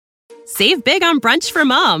Save big on brunch for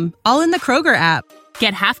mom, all in the Kroger app.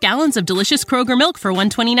 Get half gallons of delicious Kroger milk for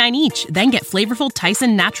 $1.29 each. Then get flavorful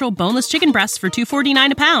Tyson natural boneless chicken breasts for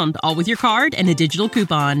 $2.49 a pound, all with your card and a digital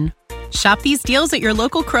coupon. Shop these deals at your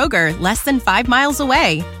local Kroger, less than 5 miles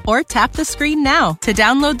away. Or tap the screen now to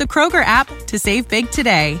download the Kroger app to save big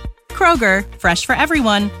today. Kroger, fresh for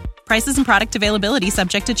everyone. Prices and product availability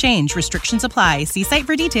subject to change. Restrictions apply. See site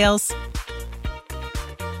for details.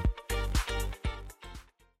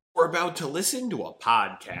 We're about to listen to a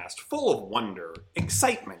podcast full of wonder,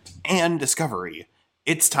 excitement, and discovery.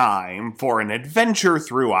 It's time for an adventure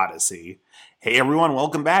through Odyssey. Hey everyone,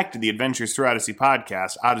 welcome back to the Adventures Through Odyssey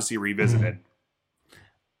podcast, Odyssey Revisited.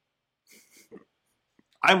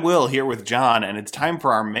 I'm Will here with John, and it's time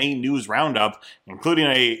for our May news roundup, and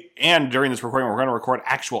during this recording we're going to record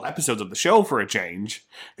actual episodes of the show for a change,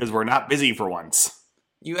 because we're not busy for once.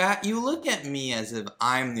 You look at me as if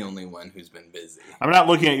I'm the only one who's been busy. I'm not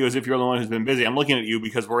looking at you as if you're the one who's been busy. I'm looking at you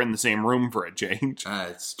because we're in the same room for a change.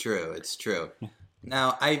 It's true.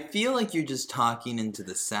 Now, I feel like you're just talking into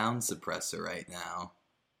the sound suppressor right now.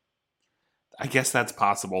 I guess that's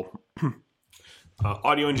possible.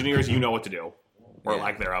 Audio engineers, you know what to do. Or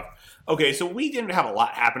lack thereof. Okay, so we didn't have a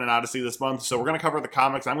lot happen in Odyssey this month, so we're going to cover the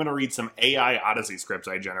comics. I'm going to read some AI Odyssey scripts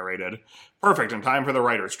I generated. Perfect, in time for the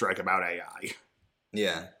writer's strike about AI.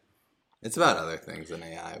 Yeah. It's about other things than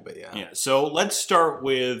AI, but yeah. Yeah, so let's start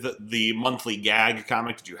with the monthly gag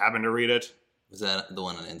comic. Did you happen to read it? Was that the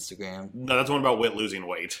one on Instagram? No, that's the one about Whit losing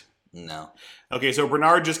weight. No. Okay, so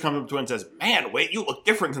Bernard just comes up to him and says, "Man, Whit, you look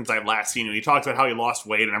different since I've last seen you." He talks about how he lost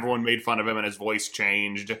weight and everyone made fun of him and his voice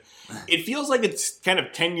changed. It feels like it's kind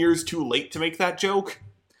of 10 years too late to make that joke.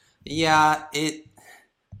 Yeah, it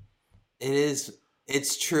is.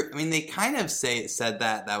 It's true. I mean, they kind of said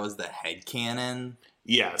that was the headcanon.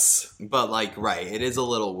 Yes. But, right, it is a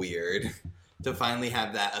little weird to finally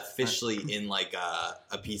have that officially in,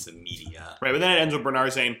 a piece of media. Right, but then it ends with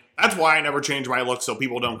Bernard saying, "That's why I never change my look so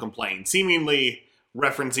people don't complain." Seemingly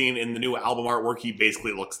referencing in the new album artwork, he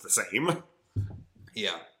basically looks the same.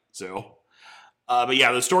 Yeah. So, but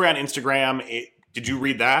yeah, the story on Instagram, did you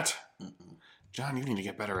read that? Mm-mm. John, you need to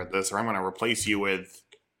get better at this or I'm going to replace you with,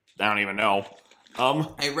 I don't even know.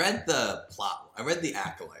 I read the plot. I read the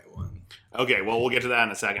Acolyte one. Okay, well, we'll get to that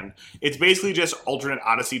in a second. It's basically just alternate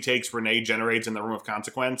Odyssey takes Renee generates in the Room of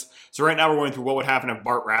Consequence. So right now we're going through what would happen if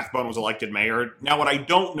Bart Rathbone was elected mayor. Now what I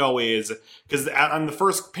don't know is, because on the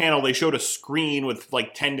first panel they showed a screen with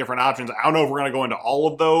 10 different options. I don't know if we're going to go into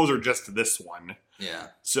all of those or just this one. Yeah.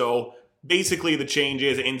 So basically the change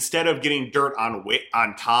is instead of getting dirt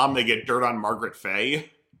on Tom, they get dirt on Margaret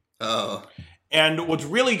Faye. Oh. And what's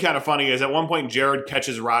really kind of funny is at one point Jared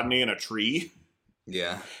catches Rodney in a tree.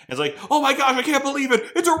 Yeah. It's like, "Oh my gosh, I can't believe it!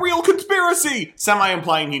 It's a real conspiracy!"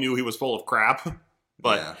 Semi-implying he knew he was full of crap.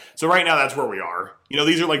 But, yeah. So right now that's where we are.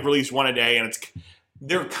 These are released one a day, and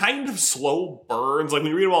they're kind of slow burns. When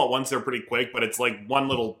you read them all at once, they're pretty quick, but it's one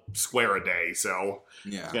little square a day, so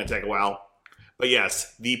It's going to take a while. But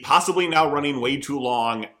yes, the possibly now running way too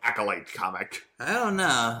long Acolyte comic. I don't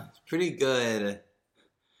know. It's pretty good.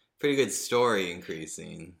 Pretty good story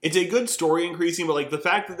increasing. It's a good story increasing, but the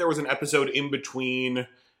fact that there was an episode in between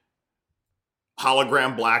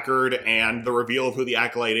Hologram Blackguard and the reveal of who the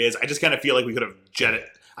Acolyte is, I just kind of feel like we could have jetted.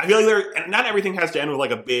 I feel like not everything has to end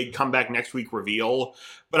with a big comeback next week reveal,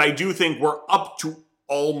 but I do think we're up to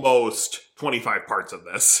almost 25 parts of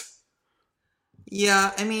this.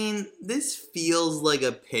 Yeah, I mean, this feels like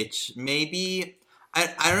a pitch. Maybe, I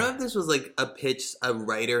don't know if this was a pitch a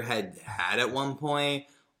writer had at one point,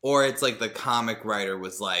 or it's the comic writer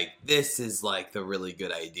was this is the really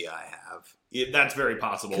good idea I have. Yeah, that's very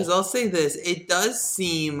possible. Because I'll say this, it does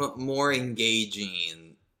seem more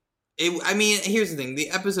engaging. Here's the thing, the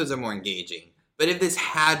episodes are more engaging. But if this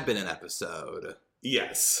had been an episode...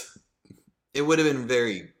 Yes. It would have been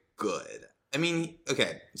very good.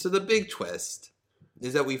 Okay, so the big twist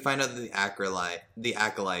is that we find out that the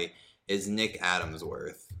Acolyte is Nick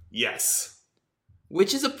Adamsworth. Yes.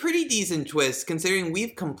 Which is a pretty decent twist, considering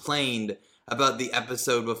we've complained about the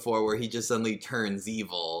episode before where he just suddenly turns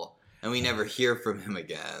evil, and we never hear from him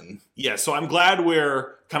again. Yeah, so I'm glad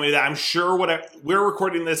we're coming to that. I'm sure we're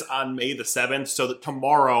recording this on May the 7th, so that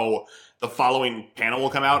tomorrow the following panel will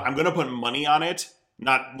come out. I'm going to put money on it.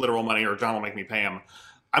 Not literal money, or John will make me pay him.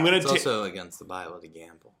 It's also against the Bible to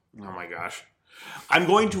gamble. Oh my gosh. I'm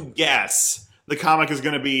going to guess the comic is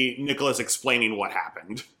going to be Nicholas explaining what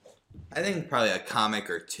happened. I think probably a comic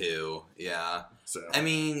or two, yeah. So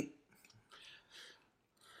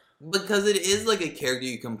Because it is like a character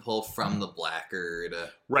you can pull from the Blackguard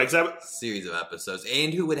series of episodes,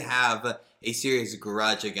 and who would have a serious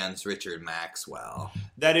grudge against Richard Maxwell.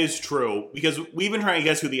 That is true, because we've been trying to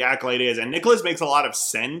guess who the Acolyte is, and Nicholas makes a lot of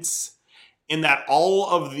sense in that all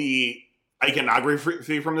of the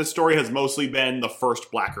iconography from this story has mostly been the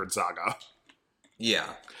first Blackguard saga. Yeah.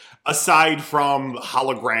 Aside from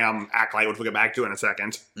hologram Acolyte, which we'll get back to in a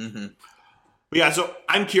second. Mm-hmm. But yeah, so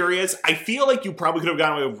I'm curious. I feel like you probably could have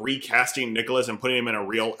gotten away with recasting Nicholas and putting him in a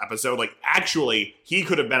real episode. Like, actually, he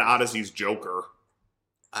could have been Odyssey's Joker.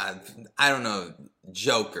 I don't know,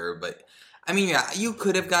 Joker, but... I mean, yeah, you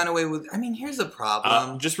could have gotten away with... I mean, here's the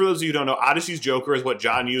problem. Just for those of you who don't know, Odyssey's Joker is what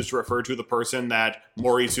John used to refer to the person that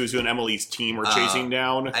Maury, Suzu, and Emily's team are chasing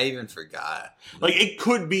down. I even forgot. Like, it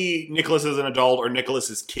could be Nicholas as an adult or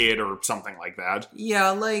Nicholas's kid or something like that.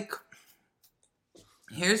 Yeah, like...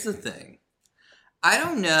 Here's the thing. I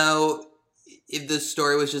don't know if the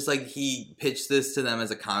story was just like he pitched this to them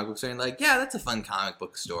as a comic book story and like, yeah, that's a fun comic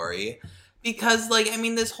book story. Because, like, I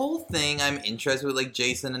mean, this whole thing I'm interested with, like,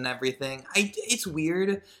 Jason and everything, it's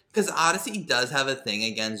weird because Odyssey does have a thing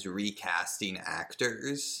against recasting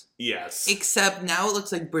actors. Yes. Except now it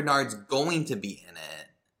looks like Bernard's going to be in it.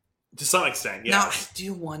 To some extent, yeah. Now, I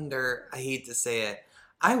do wonder, I hate to say it,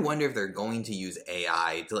 I wonder if they're going to use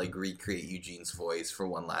AI to, like, recreate Eugene's voice for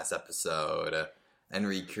one last episode. And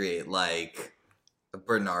recreate, like,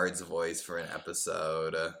 Bernard's voice for an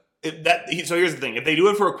episode. So here's the thing. If they do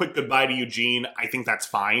it for a quick goodbye to Eugene, I think that's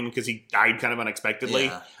fine, because he died kind of unexpectedly.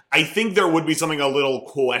 Yeah. I think there would be something a little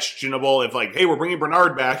questionable if, like, hey, we're bringing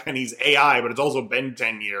Bernard back, and he's AI, but it's also been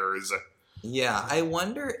 10 years. Yeah, I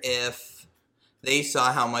wonder if they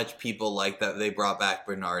saw how much people like that they brought back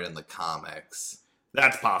Bernard in the comics.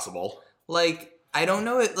 That's possible. Like, I don't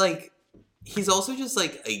know, like... He's also just,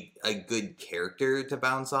 like, a good character to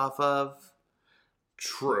bounce off of.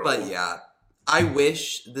 True. But, yeah. I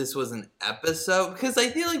wish this was an episode. Because I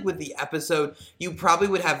feel like with the episode, you probably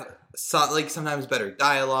would have, sometimes better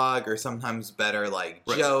dialogue. Or sometimes better, like,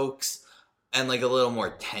 jokes. And, like, a little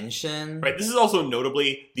more tension. Right. This is also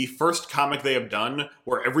notably the first comic they have done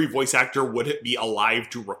where every voice actor would be alive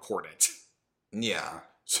to record it. Yeah.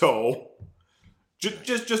 So...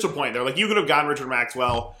 Just a point there. Like, you could have gotten Richard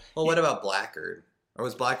Maxwell. Well, what about Blackguard? Or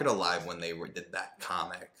was Blackguard alive when they did that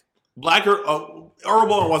comic? Blackguard... Earl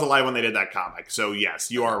Bowen was alive when they did that comic. So,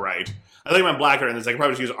 yes, you are right. I think I meant Blackguard, and I could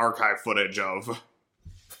probably just use archive footage of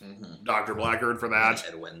Dr. Blackguard for that.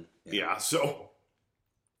 Edwin. Yeah, so... All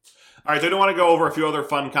right, so I don't want to go over a few other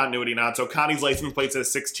fun continuity nods. So, Connie's license plate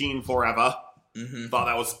says 16 forever. Mm-hmm. Thought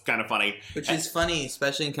that was kind of funny. Which is funny,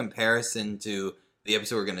 especially in comparison to... the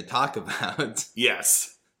episode we're going to talk about.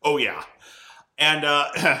 Yes. Oh, yeah. And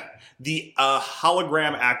the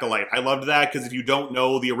hologram Acolyte. I loved that because if you don't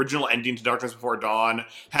know, the original ending to Darkness Before Dawn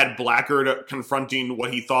had Blackguard confronting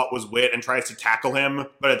what he thought was Wit and tries to tackle him,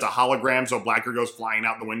 but it's a hologram, so Blackguard goes flying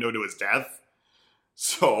out the window to his death.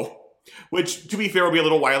 So, which, to be fair, will be a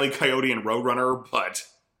little Wile E. Coyote and Roadrunner, but...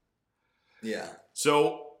 Yeah.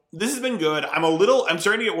 So, this has been good. I'm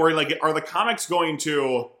starting to get worried, like, are the comics going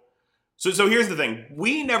to... So here's the thing.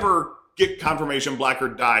 We never get confirmation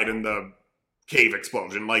Blackguard died in the cave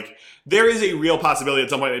explosion. Like, there is a real possibility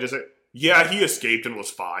at some point they just say, yeah, he escaped and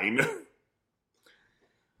was fine.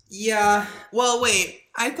 Yeah. Well, wait.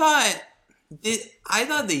 I thought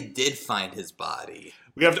they did find his body.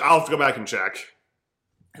 I'll have to go back and check.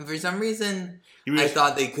 And for some reason, I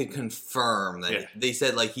thought they could confirm that they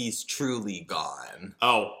said, like, he's truly gone.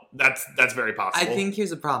 Oh, that's very possible. I think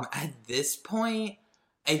here's the problem. At this point...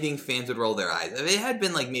 I think fans would roll their eyes. If it had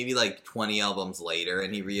been, like, maybe, like, 20 albums later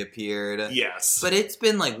and he reappeared. Yes. But it's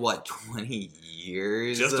been, like, what, 20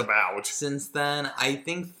 years? Just about. Since then, I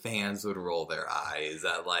think fans would roll their eyes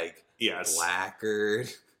at, like, yes.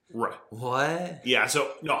 Blackguard. Right. What? Yeah,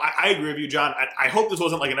 so, no, I agree with you, John. I hope this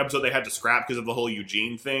wasn't, like, an episode they had to scrap because of the whole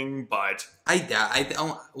Eugene thing, but... I doubt... I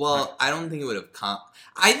don't think it would have come...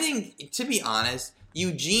 I think, to be honest,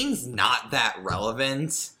 Eugene's not that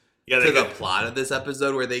relevant... to the plot of this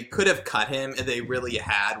episode, where they could have cut him if they really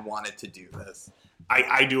had wanted to do this.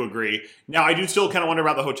 I do agree. Now, I do still kind of wonder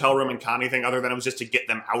about the hotel room and Connie thing, other than it was just to get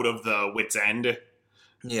them out of the Wits End.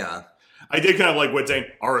 Yeah. I did kind of like Wits End.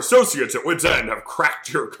 Our associates at Wits End have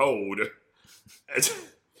cracked your code. As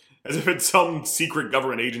if it's some secret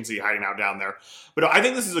government agency hiding out down there. But I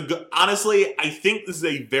think this is honestly, I think this is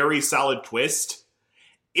a very solid twist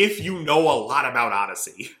if you know a lot about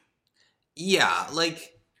Odyssey. Yeah, like...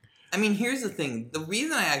 I mean, here's the thing. The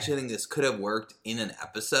reason I actually think this could have worked in an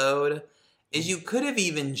episode is you could have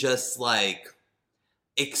even just, like,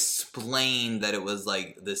 explain that it was,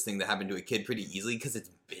 like, this thing that happened to a kid pretty easily because it's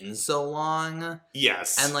been so long.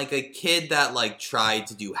 Yes. And, like, a kid that, like, tried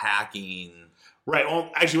to do hacking. Right.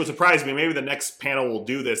 Well, actually, what surprised me, maybe the next panel will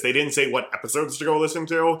do this. They didn't say what episodes to go listen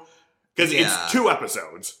to. Because it's 2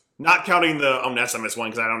 episodes. Not counting the Onesimus one,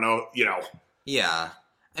 because I don't know, you know. Yeah.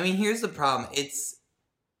 I mean, here's the problem. It's,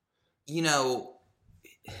 you know,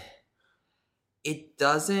 it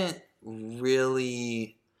doesn't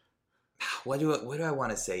really... What do I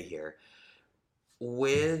want to say here?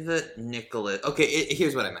 With Nicholas... Okay,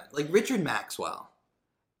 here's what I meant. Like, Richard Maxwell,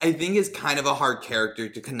 I think is kind of a hard character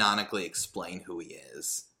to canonically explain who he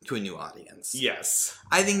is to a new audience. Yes.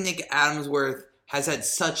 I think Nick Adamsworth has had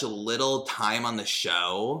such little time on the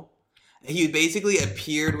show. He basically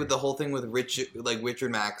appeared with the whole thing with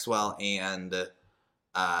Richard Maxwell and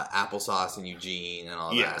Applesauce and Eugene and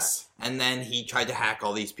all that. And then he tried to hack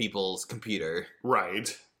all these people's computer.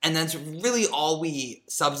 Right. And that's really all we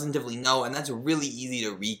substantively know, and that's really easy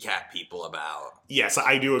to recap people about. Yes,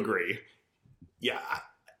 I do agree. Yeah.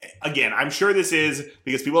 Again, I'm sure this is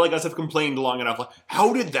because people like us have complained long enough. Like,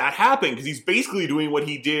 how did that happen? Because he's basically doing what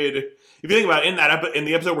he did. If you think about it, in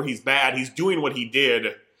the episode where he's bad, he's doing what he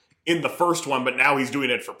did in the first one, but now he's doing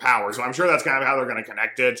it for power. So I'm sure that's kind of how they're going to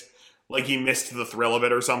connect it. Like he missed the thrill of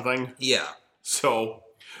it or something. Yeah. So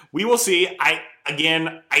we will see. I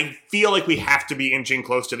feel like we have to be inching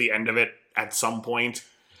close to the end of it at some point.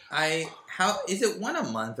 How is it 1 a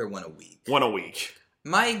month or 1 a week? 1 a week.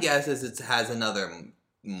 My guess is it has another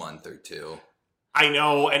month or 2. I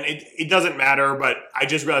know, and it doesn't matter, but I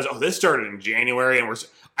just realized, this started in January, and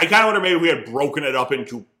I kind of wonder maybe we had broken it up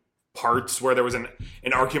into parts where there was an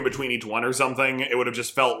arc in between each one or something. It would have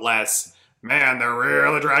just felt less, man, they're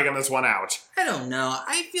really dragging this one out. I don't know.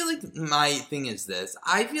 I feel like my thing is this.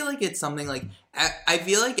 I feel like it's something like, I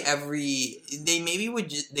feel like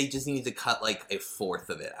they just need to cut like a fourth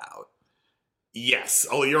of it out. Yes.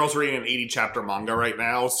 Oh, you're also reading an 80 chapter manga right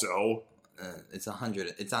now, so... It's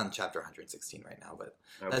 100. It's on chapter 116 right now, but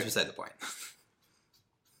that's beside the point.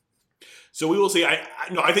 So we will see.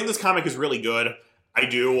 I think this comic is really good. I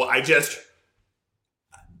do.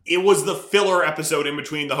 It was the filler episode in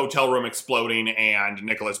between the hotel room exploding and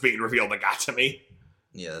Nicholas being revealed that got to me.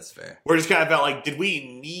 Yeah, that's fair. We're just kind of felt like, did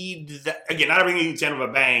we need that? Again, not everything needs to end with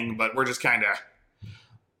a bang, but we're just kind of...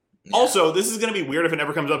 Yeah. Also, this is going to be weird if it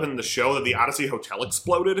never comes up in the show that the Odyssey Hotel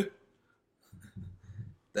exploded.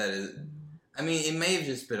 That is... I mean, it may have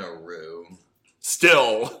just been a room.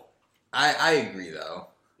 Still. I agree, though.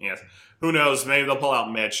 Yes. Who knows? Maybe they'll pull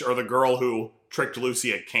out Mitch or the girl who tricked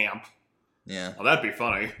Lucy at camp. Yeah. Oh, that'd be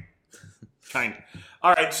funny.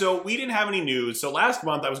 All right, so we didn't have any news. So last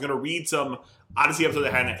month I was going to read some Odyssey episodes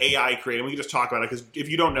that had an AI created. We can just talk about it because if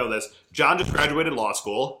you don't know this, John just graduated law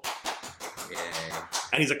school. Yay.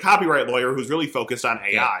 And he's a copyright lawyer who's really focused on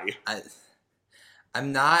AI. Yeah.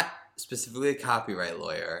 I'm not specifically a copyright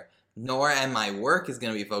lawyer. Nor am my work is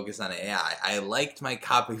going to be focused on AI. I liked my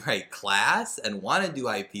copyright class and want to do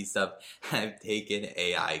IP stuff, and I've taken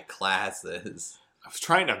AI classes. I was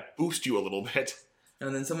trying to boost you a little bit.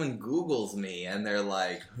 And then someone Googles me, and they're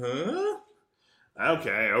like, huh?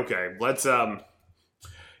 Okay. Let's,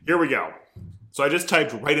 here we go. So I just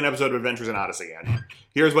typed, write an episode of Adventures in Odyssey in.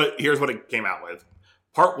 Here's what it came out with.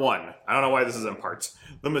 Part 1. I don't know why this is in parts.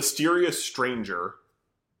 The Mysterious Stranger.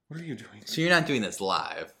 What are you doing? So you're not doing this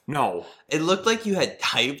live? No. It looked like you had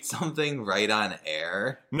typed something right on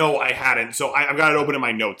air. No, I hadn't. So I've got it open in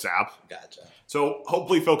my notes app. Gotcha. So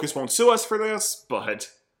hopefully Focus won't sue us for this,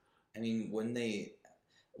 but... I mean, when they...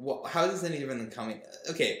 Well, how does any even coming...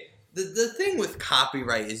 Okay, the thing with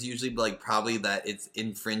copyright is usually like probably that it's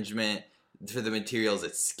infringement for the materials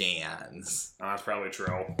it scans. Oh, that's probably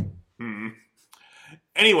true.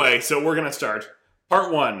 Anyway, so we're going to start.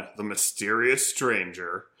 Part 1, The Mysterious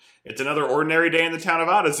Stranger. It's another ordinary day in the town of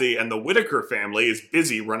Odyssey, and the Whitaker family is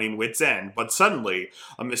busy running Wit's End, but suddenly,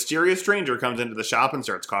 a mysterious stranger comes into the shop and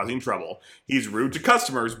starts causing trouble. He's rude to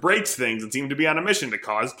customers, breaks things, and seems to be on a mission to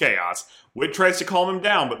cause chaos. Wit tries to calm him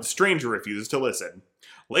down, but the stranger refuses to listen.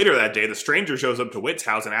 Later that day, the stranger shows up to Wit's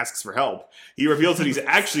house and asks for help. He reveals that he's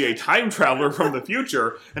actually a time traveler from the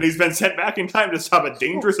future, and he's been sent back in time to stop a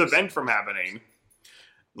dangerous event from happening.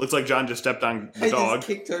 Looks like John just stepped on the dog. I just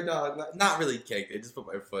kicked her dog. Not really kicked. I just put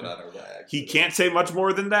my foot on her back. He can't say much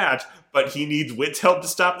more than that, but he needs Wit's help to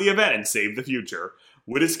stop the event and save the future.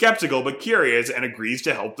 Wit is skeptical but curious and agrees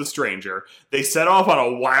to help the stranger. They set off on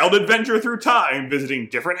a wild adventure through time, visiting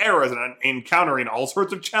different eras and encountering all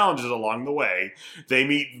sorts of challenges along the way. They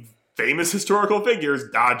meet famous historical figures,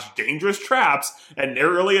 dodge dangerous traps, and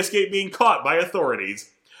narrowly escape being caught by authorities.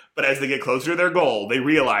 But as they get closer to their goal, they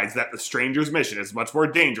realize that the stranger's mission is much more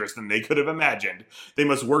dangerous than they could have imagined. They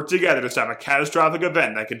must work together to stop a catastrophic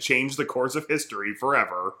event that could change the course of history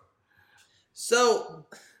forever. So...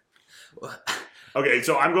 Okay,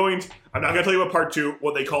 so I'm not going to tell you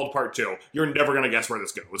what they called part 2. You're never going to guess where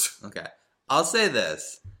this goes. Okay. I'll say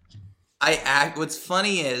this. What's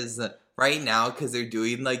funny is... Right now, because they're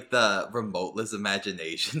doing, like, the remoteless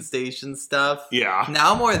imagination station stuff. Yeah.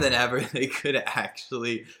 Now more than ever, they could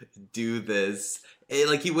actually do this.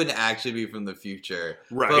 He wouldn't actually be from the future.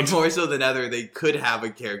 Right. But more so than ever, they could have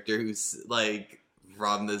a character who's, like,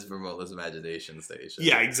 from this remoteless imagination station.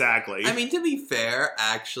 Yeah, exactly. I mean, to be fair,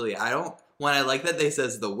 actually, when I like that they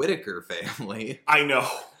says the Whittaker family. I know.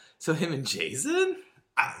 So him and Jason?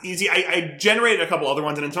 Easy. I generated a couple other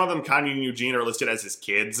ones, and in some of them, Kanye and Eugene are listed as his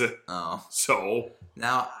kids. Oh. So.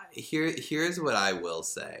 Now, here's what I will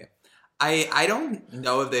say. I don't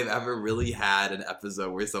know if they've ever really had an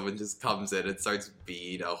episode where someone just comes in and starts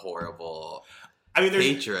being a horrible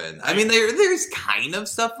patron. There's kind of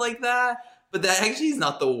stuff like that, but that actually is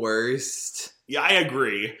not the worst. Yeah, I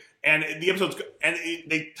agree. And the episode's... And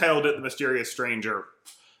they titled it The Mysterious Stranger.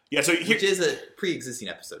 Yeah, so which is a pre-existing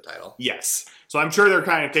episode title. Yes. So I'm sure they're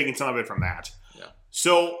kind of taking some of it from that. Yeah.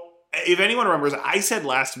 So if anyone remembers, I said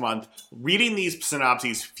last month, reading these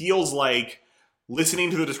synopses feels like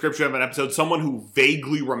listening to the description of an episode someone who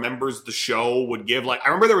vaguely remembers the show would give. Like, I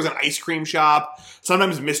remember there was an ice cream shop.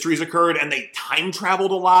 Sometimes mysteries occurred, and they time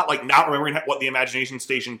traveled a lot, like not remembering what the imagination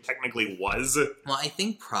station technically was. Well, I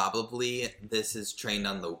think probably this is trained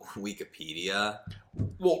on the Wikipedia.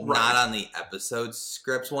 Well, right. Not on the episode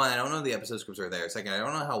scripts. One, I don't know if the episode scripts are there. Second, I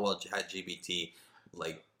don't know how well ChatGPT,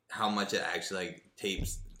 like, how much it actually, like,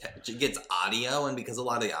 gets audio, and because a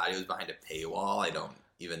lot of the audio is behind a paywall, I don't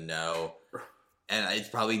even know. And it's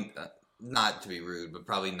probably, not to be rude, but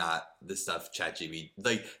probably not the stuff ChatGPT,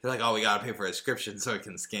 like, they're like, oh, we gotta pay for a subscription so it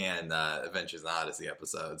can scan Adventures in Odyssey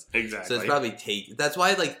episodes. Exactly. So it's probably that's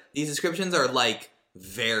why, like, these descriptions are, like,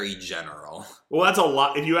 very general. Well, that's a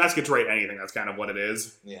lot. If you ask it to write anything, that's kind of what it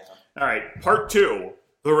is. Yeah. All right, part 2.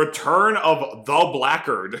 The Return of the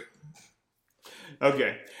Blackguard.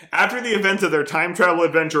 Okay. After the events of their time travel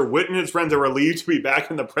adventure, Whit and his friends are relieved to be back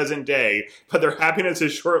in the present day, but their happiness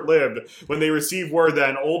is short-lived when they receive word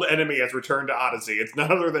that an old enemy has returned to Odyssey. It's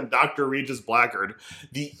none other than Dr. Regis Blackguard,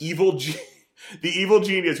 the evil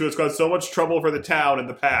genius who has caused so much trouble for the town in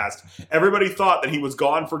the past. Everybody thought that he was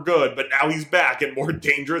gone for good, but now he's back and more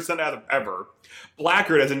dangerous than ever.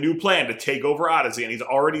 Blackguard has a new plan to take over Odyssey, and he's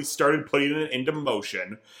already started putting it into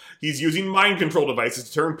motion. He's using mind control devices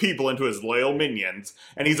to turn people into his loyal minions,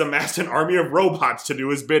 and he's amassed an army of robots to do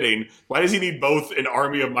his bidding. Why does he need both an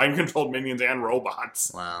army of mind-controlled minions and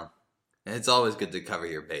robots? Wow. It's always good to cover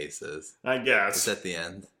your bases. I guess. It's at the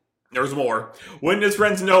end. There's more. When his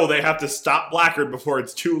friends know they have to stop Blackguard before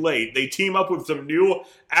it's too late, they team up with some new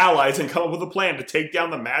allies and come up with a plan to take down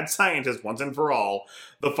the mad scientist once and for all.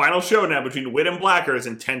 The final showdown between Whit and Blackguard is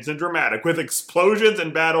intense and dramatic, with explosions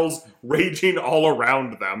and battles raging all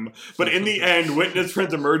around them. But in the end, Whit and his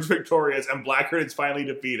friends emerge victorious, and Blackguard is finally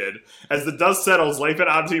defeated. As the dust settles, life in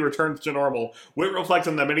Odyssey returns to normal. Whit reflects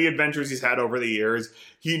on the many adventures he's had over the years.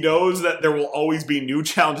 He knows that there will always be new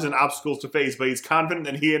challenges and obstacles to face, but he's confident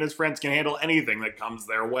that he and his friends can handle anything that comes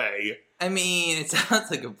their way. I mean, it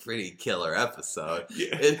sounds like a pretty killer episode.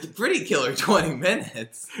 Yeah. It's a pretty killer 20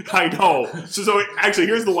 minutes. I know. So actually,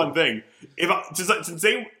 here's the one thing. If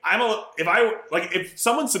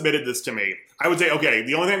someone submitted this to me, I would say, okay,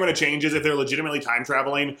 the only thing I'm going to change is if they're legitimately time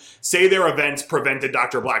traveling, say their events prevented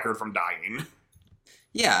Dr. Blackguard from dying.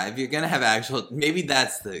 Yeah, if you're going to have maybe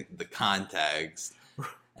that's the context.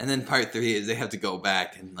 And then part 3 is they have to go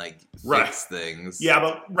back and, like, fix things. Yeah,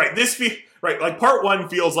 but, like, part 1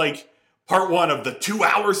 feels like part 1 of the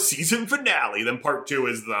 2-hour season finale. Then part 2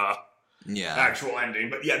 is the actual ending.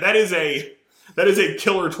 But yeah, that is a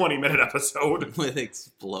killer 20-minute episode. With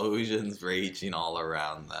explosions raging all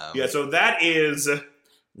around them. Yeah, so that is...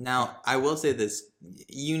 Now, I will say this.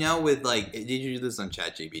 You know, with, like, did you do this on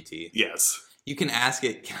ChatGPT? Yes. You can ask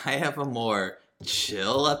it, can I have a more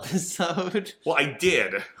chill episode? Well, I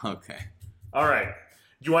did. Okay. All right.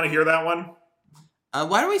 Do you want to hear that one?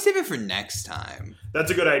 Why don't we save it for next time? That's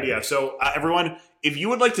a good idea. So, everyone, if you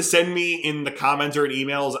would like to send me in the comments or in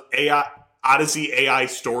emails Odyssey AI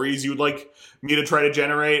stories you'd like me to try to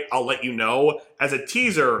generate, I'll let you know. As a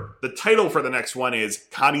teaser, the title for the next one is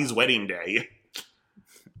Connie's Wedding Day.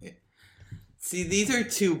 See, these are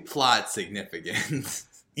too plot significant.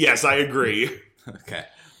 Yes, I agree. Okay.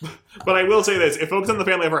 But I will say this. If folks in the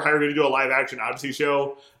family ever hired me to do a live-action Odyssey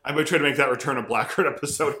show, I might try to make that Return of Blackguard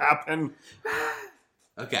episode happen.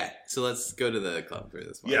 Okay, so let's go to the club for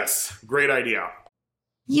this one. Yes, great idea.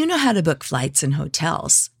 You know how to book flights and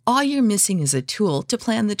hotels. All you're missing is a tool to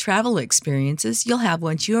plan the travel experiences you'll have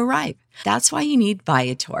once you arrive. That's why you need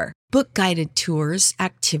Viator. Book guided tours,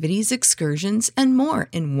 activities, excursions, and more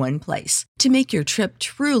in one place to make your trip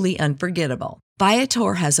truly unforgettable.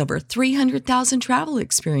 Viator has over 300,000 travel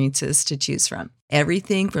experiences to choose from.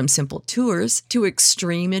 Everything from simple tours to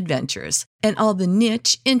extreme adventures and all the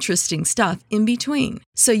niche, interesting stuff in between.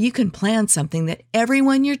 So you can plan something that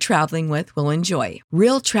everyone you're traveling with will enjoy.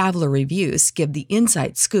 Real traveler reviews give the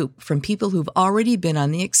inside scoop from people who've already been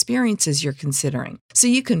on the experiences you're considering. So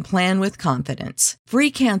you can plan with confidence. Free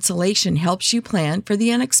cancellation helps you plan for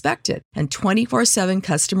the unexpected. And 24/7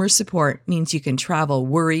 customer support means you can travel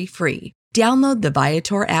worry-free. Download the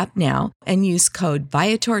Viator app now and use code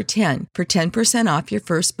Viator10 for 10% off your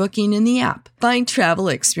first booking in the app. Find travel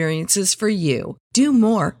experiences for you. Do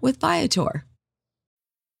more with Viator.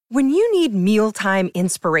 When you need mealtime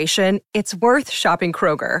inspiration, it's worth shopping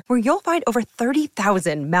Kroger, where you'll find over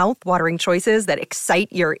 30,000 mouth-watering choices that excite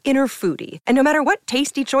your inner foodie. And no matter what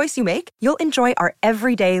tasty choice you make, you'll enjoy our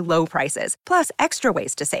everyday low prices, plus extra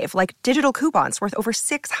ways to save, like digital coupons worth over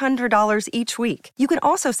 $600 each week. You can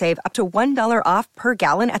also save up to $1 off per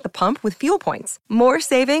gallon at the pump with fuel points. More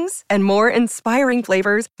savings and more inspiring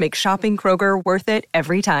flavors make shopping Kroger worth it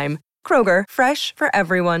every time. Kroger, fresh for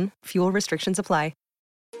everyone. Fuel restrictions apply.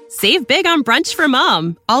 Save big on brunch for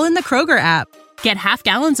mom, all in the Kroger app. Get half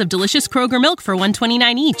gallons of delicious Kroger milk for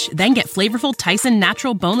 $1.29 each. Then get flavorful Tyson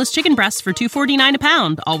natural boneless chicken breasts for $2.49 a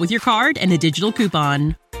pound, all with your card and a digital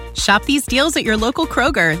coupon. Shop these deals at your local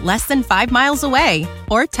Kroger, less than 5 miles away.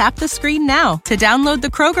 Or tap the screen now to download the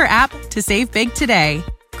Kroger app to save big today.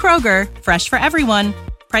 Kroger, fresh for everyone.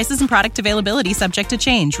 Prices and product availability subject to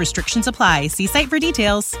change. Restrictions apply. See site for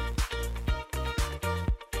details.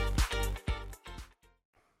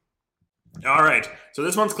 All right, so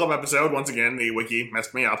this month's club episode, once again, the wiki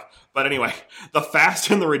messed me up. But anyway, the fast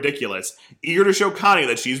and the ridiculous. Eager to show Connie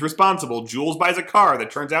that she's responsible, Jules buys a car that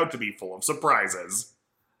turns out to be full of surprises.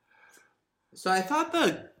 So I thought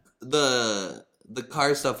the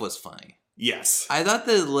car stuff was funny. Yes. I thought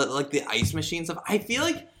the ice machine stuff, I feel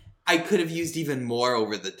like I could have used even more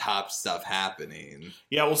over the top stuff happening.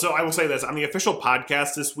 Yeah, well, so I will say this. On the official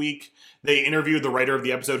podcast this week, they interviewed the writer of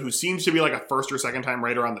the episode, who seems to be like a first or second time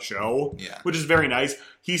writer on the show, which is very nice.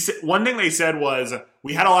 One thing they said was,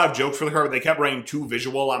 we had a lot of jokes for the car, but they kept writing too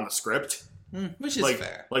visual on the script. Which is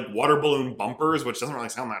fair. Like water balloon bumpers, which doesn't really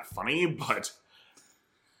sound that funny, but...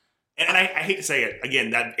 And I hate to say it,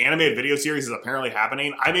 again, that animated video series is apparently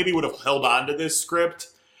happening. I maybe would have held on to this script.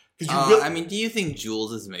 I mean, do you think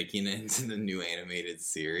Jules is making it into the new animated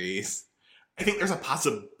series? I think there's a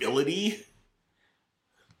possibility.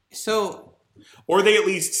 So... Or they at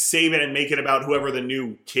least save it and make it about whoever the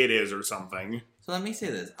new kid is or something. So let me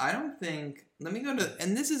say this. I don't think... Let me go to...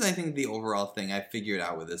 And this is, I think, the overall thing I figured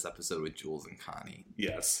out with this episode with Jules and Connie.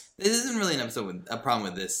 Yes. This isn't really a problem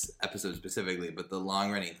with this episode specifically, but the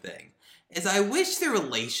long-running thing is I wish their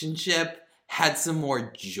relationship had some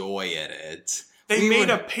more joy in it. They made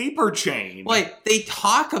a paper chain. Like, they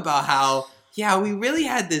talk about how, yeah, we really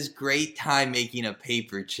had this great time making a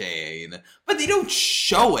paper chain, but they don't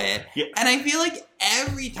show it. Yeah. And I feel like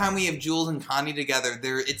every time we have Jules and Connie together,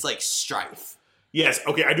 it's like strife. Yes,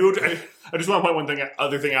 okay, I just want to point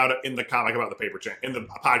other thing out in the comic about the paper chain, in the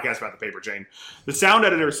podcast about the paper chain. The sound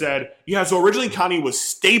editor said, yeah, so originally Connie was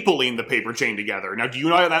stapling the paper chain together. Now, do you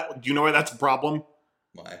know why that's a problem?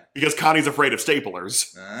 Why? Because Connie's afraid of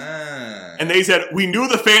staplers. Ah. And they said, we knew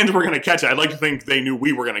the fans were going to catch it. I'd like to think they knew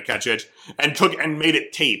we were going to catch it. And made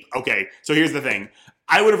it tape. Okay, so here's the thing.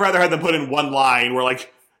 I would have rather had them put in one line where,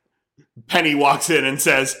 like, Penny walks in and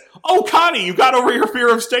says, oh, Connie, you got over your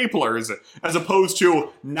fear of staplers. As opposed to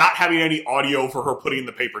not having any audio for her putting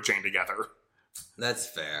the paper chain together. That's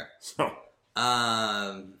fair. So,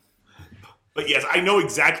 But yes, I know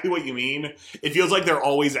exactly what you mean. It feels like they're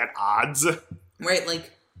always at odds. Right, like,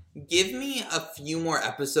 give me a few more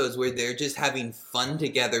episodes where they're just having fun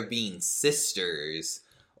together being sisters.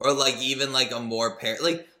 Or, like, even, like, a more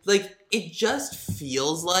like, it just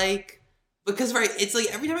feels like, because, right, it's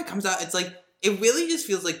like, every time it comes out, it's like, it really just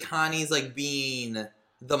feels like Connie's, like, being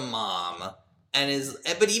the mom.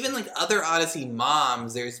 But even, like, other Odyssey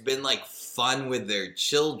moms, there's been, like, fun with their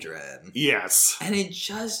children. Yes. And it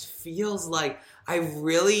just feels like I've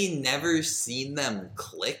really never seen them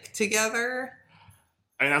click together.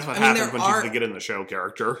 I mean, that's what happens when she's the get in the show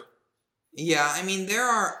character. Yeah, I mean, there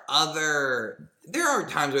are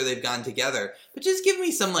times where they've gone together, but just give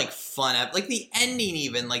me some, like, fun, like, the ending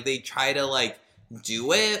even, like, they try to, like,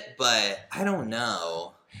 do it, but I don't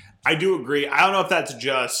know. I do agree. I don't know if that's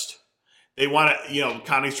just they want to,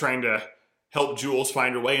 Connie's trying to help Jules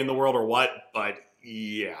find her way in the world or what, but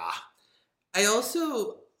yeah. I thought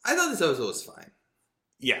this episode was fine.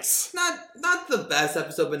 Yes. Not the best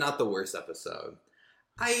episode, but not the worst episode.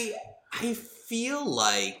 I feel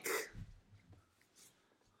like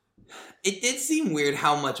it did seem weird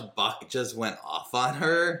how much Buck just went off on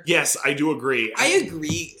her. Yes, I do agree. I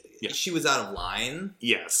agree. Yeah. She was out of line.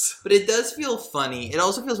 Yes. But it does feel funny. It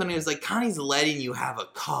also feels funny. It's like, Connie's letting you have a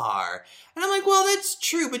car. And I'm like, well, that's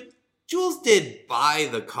true, but Jules did buy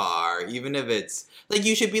the car, even if it's... Like,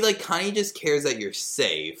 you should be like, Connie just cares that you're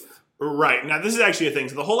safe. Right. Now, this is actually a thing.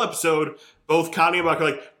 So the whole episode, both Connie and Buck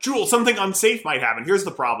are like, Jules, something unsafe might happen. Here's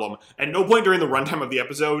the problem. At no point during the runtime of the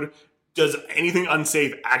episode does anything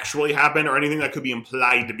unsafe actually happen or anything that could be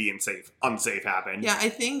implied to be unsafe happen. Yeah, I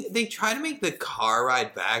think they try to make the car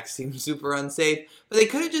ride back seem super unsafe, but they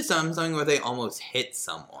could have just done something where they almost hit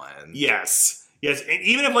someone. Yes. Yes, and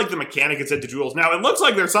even if, the mechanic had said to Jules, now, it looks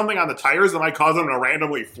like there's something on the tires that might cause them to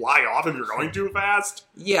randomly fly off if you're going too fast.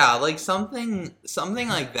 Yeah, something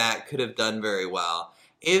like that could have done very well.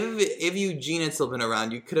 If Eugene had still been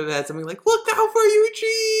around, you could have had something like, look out for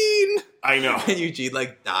Eugene! I know. And Eugene,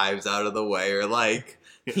 dives out of the way, or,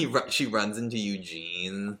 she runs into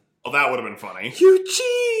Eugene. Oh, that would have been funny.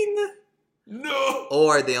 Eugene! No!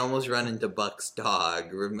 Or they almost run into Buck's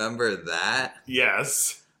dog. Remember that?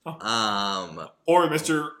 Yes. Or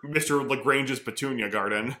Mr. Lagrange's Petunia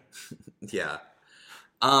garden. Yeah.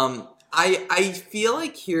 I feel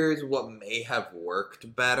like here's what may have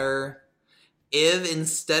worked better. If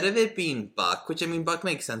instead of it being Buck, which, Buck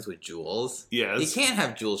makes sense with Jules. Yes. You can't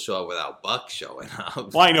have Jules show up without Buck showing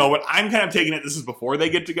up. Well, I know, but I'm kind of taking it this is before they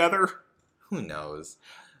get together. Who knows?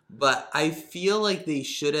 But I feel like they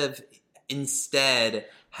should have instead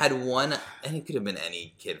had one, and it could have been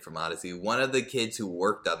any kid from Odyssey, one of the kids who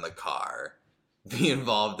worked on the car be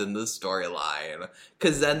involved in the storyline.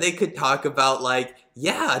 Because then they could talk about, an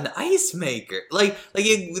ice maker.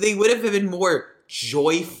 They would have been more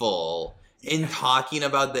joyful in talking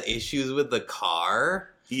about the issues with the car.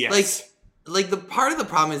 Yes. The part of the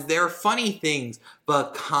problem is there are funny things,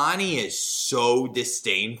 but Connie is so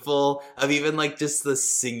disdainful of even, just the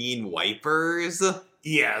singing wipers.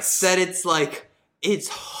 Yes. That it's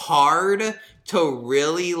hard to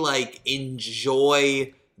really,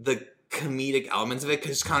 enjoy the comedic elements of it,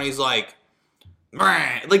 because Connie's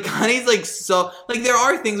Connie's so... there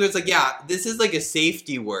are things where it's this is a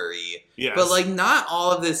safety worry. Yes. But, not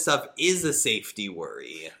all of this stuff is a safety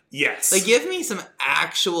worry. Yes. Give me some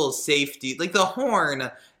actual safety. The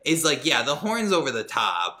horn is the horn's over the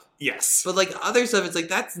top. Yes. But, other stuff, it's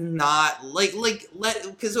that's not...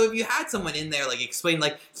 Because so if you had someone in there, explain,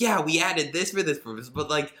 we added this for this purpose,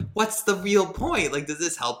 but, what's the real point? Does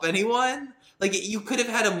this help anyone? You could have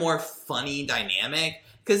had a more funny dynamic.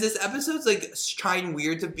 Because this episode's, trying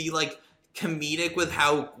weird to be, comedic with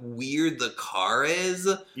how weird the car is.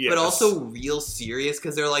 Yes. But also real serious,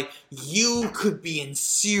 because they're you could be in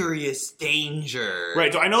serious danger.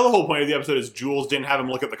 Right, so I know the whole point of the episode is Jules didn't have him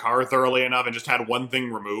look at the car thoroughly enough and just had one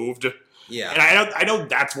thing removed. Yeah. And I know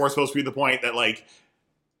that's more supposed to be the point that,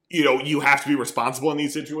 you have to be responsible in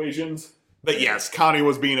these situations. But yes, Connie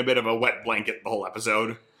was being a bit of a wet blanket the whole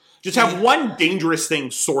episode. Just have one dangerous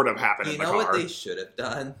thing sort of happen in the car. You know what they should have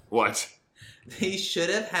done? What? They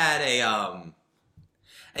should have had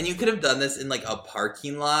and you could have done this in a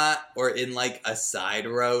parking lot or in a side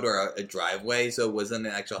road or a driveway, so it wasn't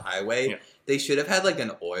an actual highway. Yeah. They should have had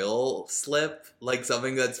an oil slip,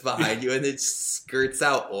 something that's behind you and it skirts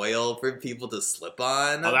out oil for people to slip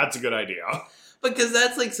on. Oh, that's a good idea. Because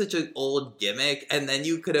that's such an old gimmick, and then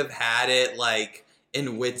you could have had it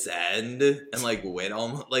in Wit's End, and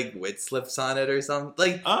Wit slips on it or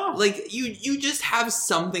something. You just have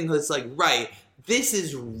something that's right, this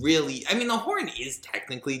is really... the horn is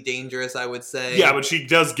technically dangerous, I would say. Yeah, but she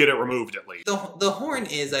does get it removed at least. The horn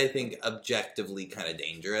is, I think, objectively kind of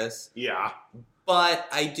dangerous. Yeah. But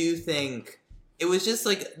I do think it was just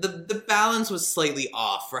the balance was slightly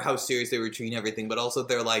off for how serious they were treating everything, but also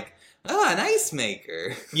they're an ice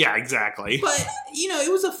maker. Yeah, exactly. But,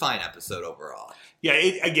 it was a fine episode overall. Yeah,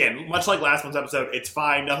 again, much like last month's episode, it's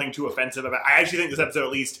fine, nothing too offensive about it. I actually think this episode,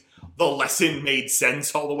 at least, the lesson made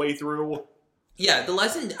sense all the way through. Yeah, the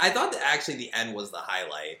lesson, I thought that actually the end was the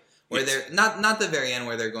highlight. Where they're, not the very end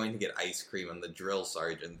where they're going to get ice cream and the drill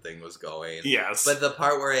sergeant thing was going. Yes. But the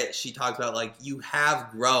part where she talks about, you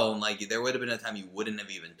have grown, there would have been a time you wouldn't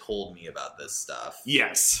have even told me about this stuff.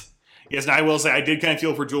 Yes. Yes, and I will say, I did kind of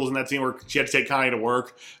feel for Jules in that scene where she had to take Connie to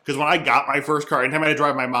work. Because when I got my first car, anytime I had to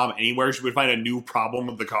drive my mom anywhere, she would find a new problem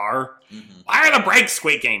with the car. Mm-hmm. Why are the brakes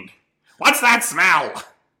squeaking? What's that smell?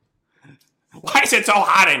 Why is it so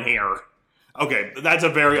hot in here? Okay, that's a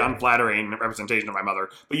very unflattering representation of my mother,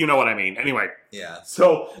 but you know what I mean. Anyway. Yeah.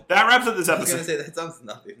 So that wraps up this episode. I was going to say, that sounds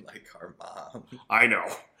nothing like our mom. I know.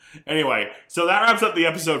 Anyway, so that wraps up the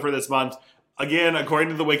episode for this month. Again, according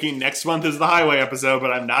to the wiki, next month is the highway episode,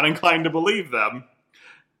 but I'm not inclined to believe them.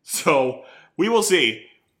 So we will see.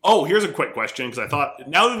 Oh, here's a quick question, because I thought,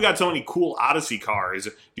 now that we've got so many cool Odyssey cars,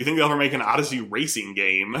 do you think they'll ever make an Odyssey racing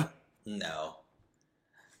game? No.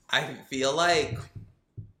 I feel like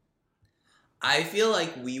I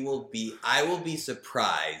will be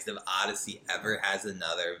surprised if Odyssey ever has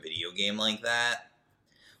another video game like that.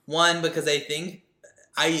 One, because I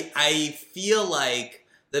feel like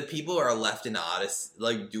the people who are left in Odyssey,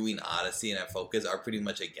 like doing Odyssey and at Focus, are pretty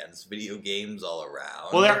much against video games all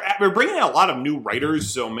around. Well, they're bringing in a lot of new writers,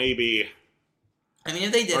 so maybe. I mean,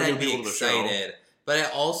 if they did, I'd be excited.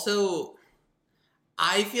 But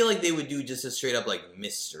I feel like they would do just a straight up like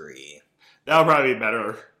mystery. That would probably be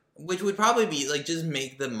better. Which would probably be like just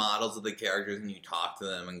make the models of the characters and you talk to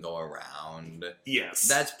them and go around. Yes,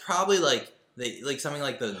 that's probably like something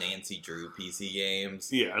like the Nancy Drew PC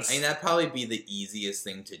games. Yes, I mean that'd probably be the easiest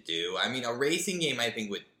thing to do. I mean, a racing game I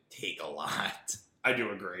think would take a lot. I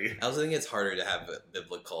do agree. I also think it's harder to have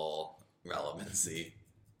biblical relevancy.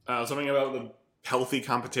 Something about the healthy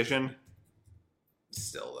competition.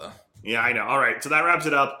 Still though. Yeah, I know. All right, so that wraps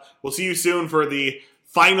it up. We'll see you soon for the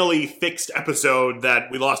finally fixed episode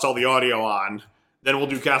that we lost all the audio on. Then we'll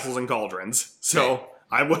do Castles and Cauldrons. So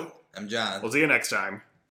I'm John. We'll see you next time.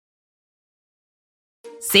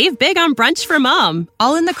 Save big on brunch for mom,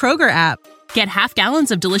 all in the Kroger app. Get half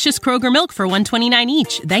gallons of delicious Kroger milk for $1.29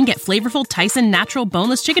 each. Then get flavorful Tyson natural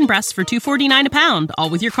boneless chicken breasts for $2.49 a pound, all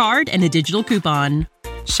with your card and a digital coupon.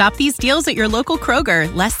 Shop these deals at your local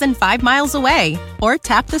Kroger, less than 5 miles away. Or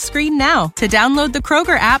tap the screen now to download the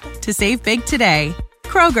Kroger app to save big today.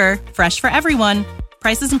 Kroger, fresh for everyone.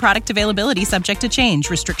 Prices and product availability subject to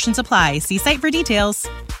change. Restrictions apply. See site for details.